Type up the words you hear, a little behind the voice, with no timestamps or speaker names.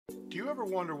ever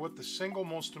wonder what the single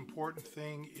most important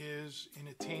thing is in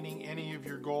attaining any of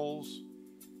your goals?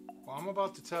 Well, I'm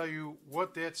about to tell you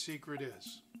what that secret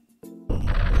is.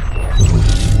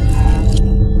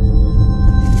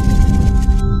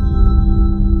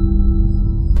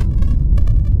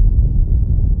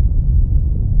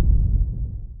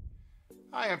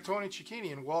 Hi, I'm Tony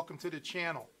Cecchine and welcome to the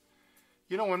channel.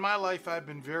 You know, in my life I've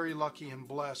been very lucky and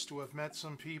blessed to have met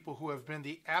some people who have been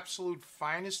the absolute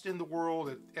finest in the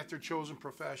world at their chosen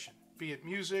profession, be it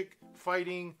music,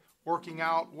 fighting, working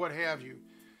out, what have you.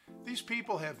 These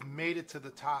people have made it to the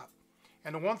top.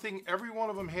 And the one thing every one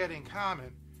of them had in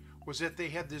common was that they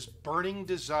had this burning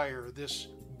desire, this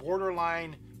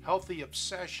borderline healthy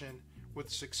obsession with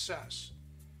success.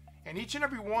 And each and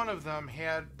every one of them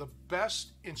had the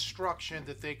best instruction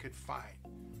that they could find.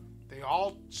 They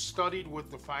all studied with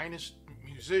the finest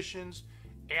musicians,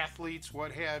 athletes,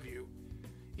 what have you.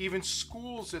 Even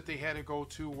schools that they had to go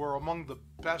to were among the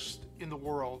best in the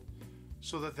world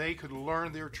so that they could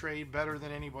learn their trade better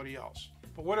than anybody else.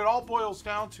 But what it all boils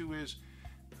down to is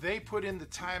they put in the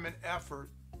time and effort,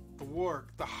 the work,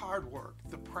 the hard work,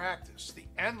 the practice, the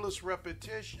endless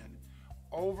repetition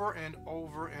over and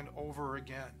over and over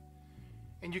again.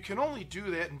 And you can only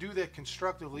do that and do that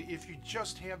constructively if you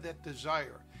just have that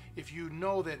desire. If you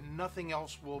know that nothing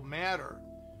else will matter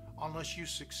unless you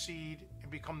succeed and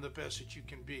become the best that you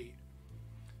can be.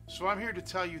 So I'm here to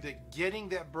tell you that getting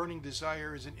that burning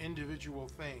desire is an individual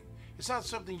thing. It's not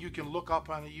something you can look up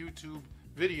on a YouTube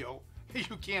video.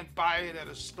 You can't buy it at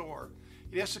a store.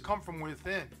 It has to come from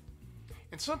within.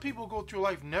 And some people go through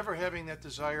life never having that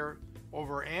desire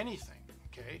over anything,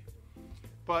 okay?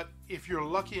 But if you're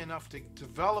lucky enough to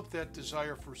develop that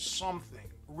desire for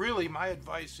something, really my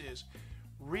advice is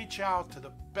reach out to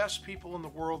the best people in the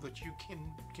world that you can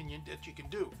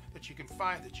do, that you can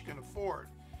find, that you can afford,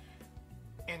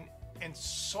 and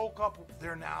soak up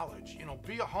their knowledge. You know,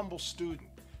 be a humble student.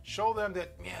 Show them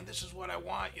that, man, this is what I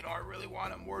want. You know, I really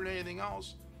want it more than anything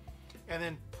else. And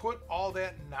then put all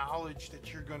that knowledge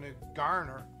that you're going to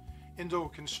garner into a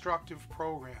constructive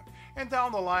program. And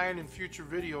down the line in future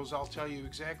videos, I'll tell you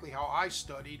exactly how I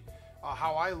studied,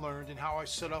 how I learned, and how I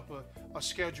set up a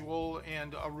schedule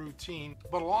and a routine.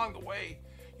 But along the way,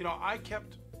 you know, I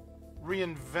kept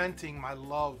reinventing my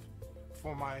love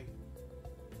for my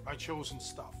chosen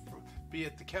stuff, be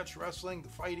it the catch wrestling, the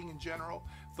fighting in general,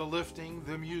 the lifting,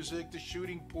 the music, the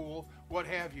shooting pool, what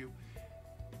have you.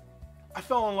 I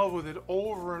fell in love with it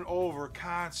over and over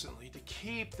constantly to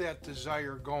keep that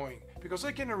desire going. Because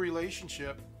like in a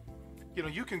relationship, you know,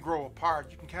 you can grow apart,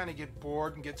 you can kind of get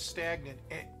bored and get stagnant,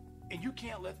 and you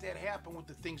can't let that happen with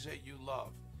the things that you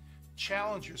love.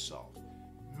 Challenge yourself.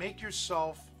 Make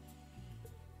yourself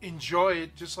enjoy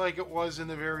it just like it was in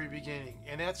the very beginning.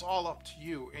 And that's all up to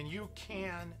you, and you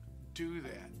can do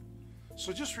that.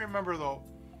 So just remember though,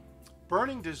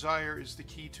 burning desire is the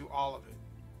key to all of it.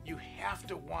 You have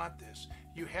to want this.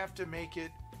 You have to make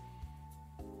it,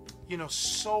 you know,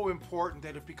 so important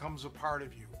that it becomes a part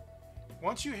of you.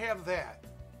 Once you have that,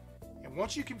 and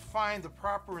once you can find the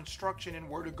proper instruction and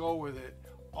where to go with it,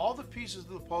 all the pieces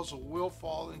of the puzzle will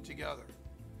fall in together.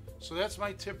 So that's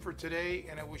my tip for today,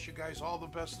 and I wish you guys all the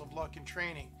best of luck in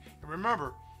training. And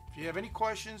remember, if you have any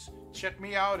questions, check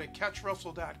me out at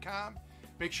catchwrestle.com.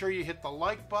 Make sure you hit the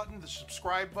like button, the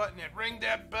subscribe button, and ring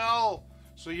that bell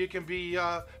so you can be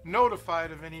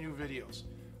notified of any new videos.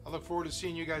 I look forward to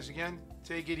seeing you guys again.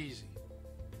 Take it easy.